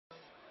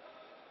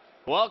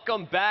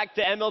Welcome back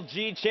to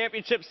MLG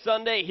Championship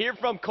Sunday here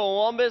from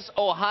Columbus,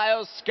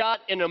 Ohio. Scott,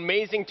 an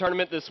amazing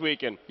tournament this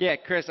weekend. Yeah,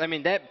 Chris, I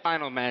mean, that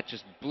final match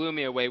just blew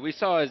me away. We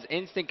saw as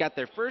Instinct got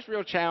their first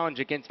real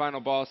challenge against Final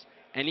Boss,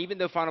 and even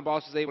though Final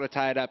Boss was able to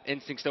tie it up,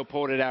 Instinct still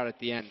pulled it out at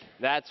the end.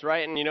 That's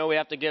right, and you know, we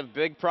have to give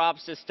big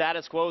props to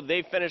Status Quo.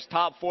 They finished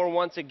top 4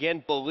 once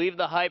again. Believe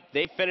the hype.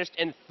 They finished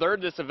in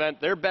 3rd this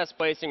event, their best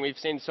placing we've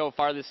seen so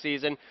far this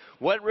season.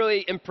 What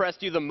really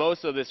impressed you the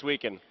most of this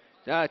weekend?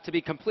 To be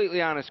completely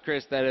honest,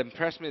 Chris, that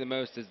impressed me the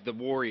most is the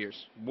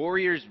Warriors.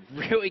 Warriors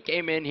really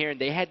came in here,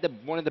 and they had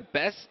one of the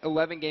best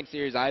 11-game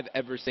series I've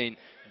ever seen.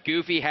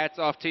 Goofy, hats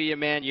off to you,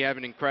 man. You have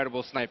an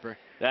incredible sniper.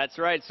 That's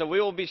right. So we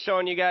will be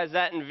showing you guys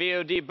that in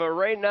VOD. But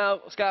right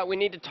now, Scott, we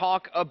need to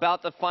talk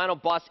about the Final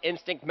Boss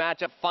Instinct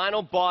matchup.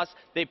 Final Boss,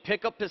 they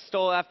pick up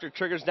Pistol after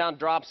Triggers Down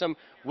drops him.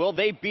 Will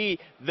they be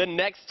the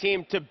next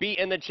team to be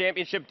in the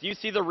championship? Do you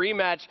see the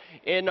rematch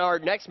in our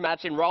next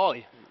match in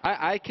Raleigh?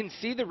 I can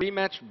see the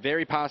rematch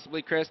very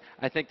possibly, Chris.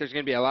 I think there's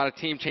going to be a lot of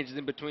team changes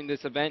in between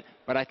this event,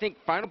 but I think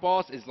Final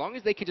Boss, as long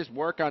as they can just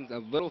work on the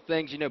little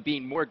things, you know,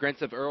 being more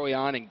aggressive early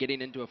on and getting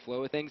into a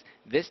flow of things,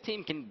 this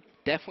team can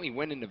definitely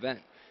win an event.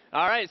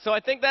 All right, so I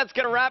think that's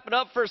going to wrap it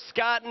up for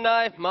Scott and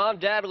I. Mom,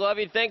 Dad, love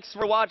you. Thanks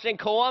for watching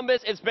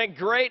Columbus. It's been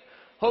great.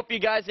 Hope you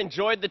guys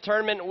enjoyed the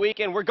tournament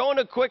weekend. We're going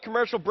to a quick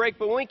commercial break,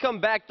 but when we come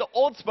back, the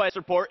Old Spice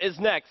Report is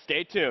next.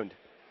 Stay tuned.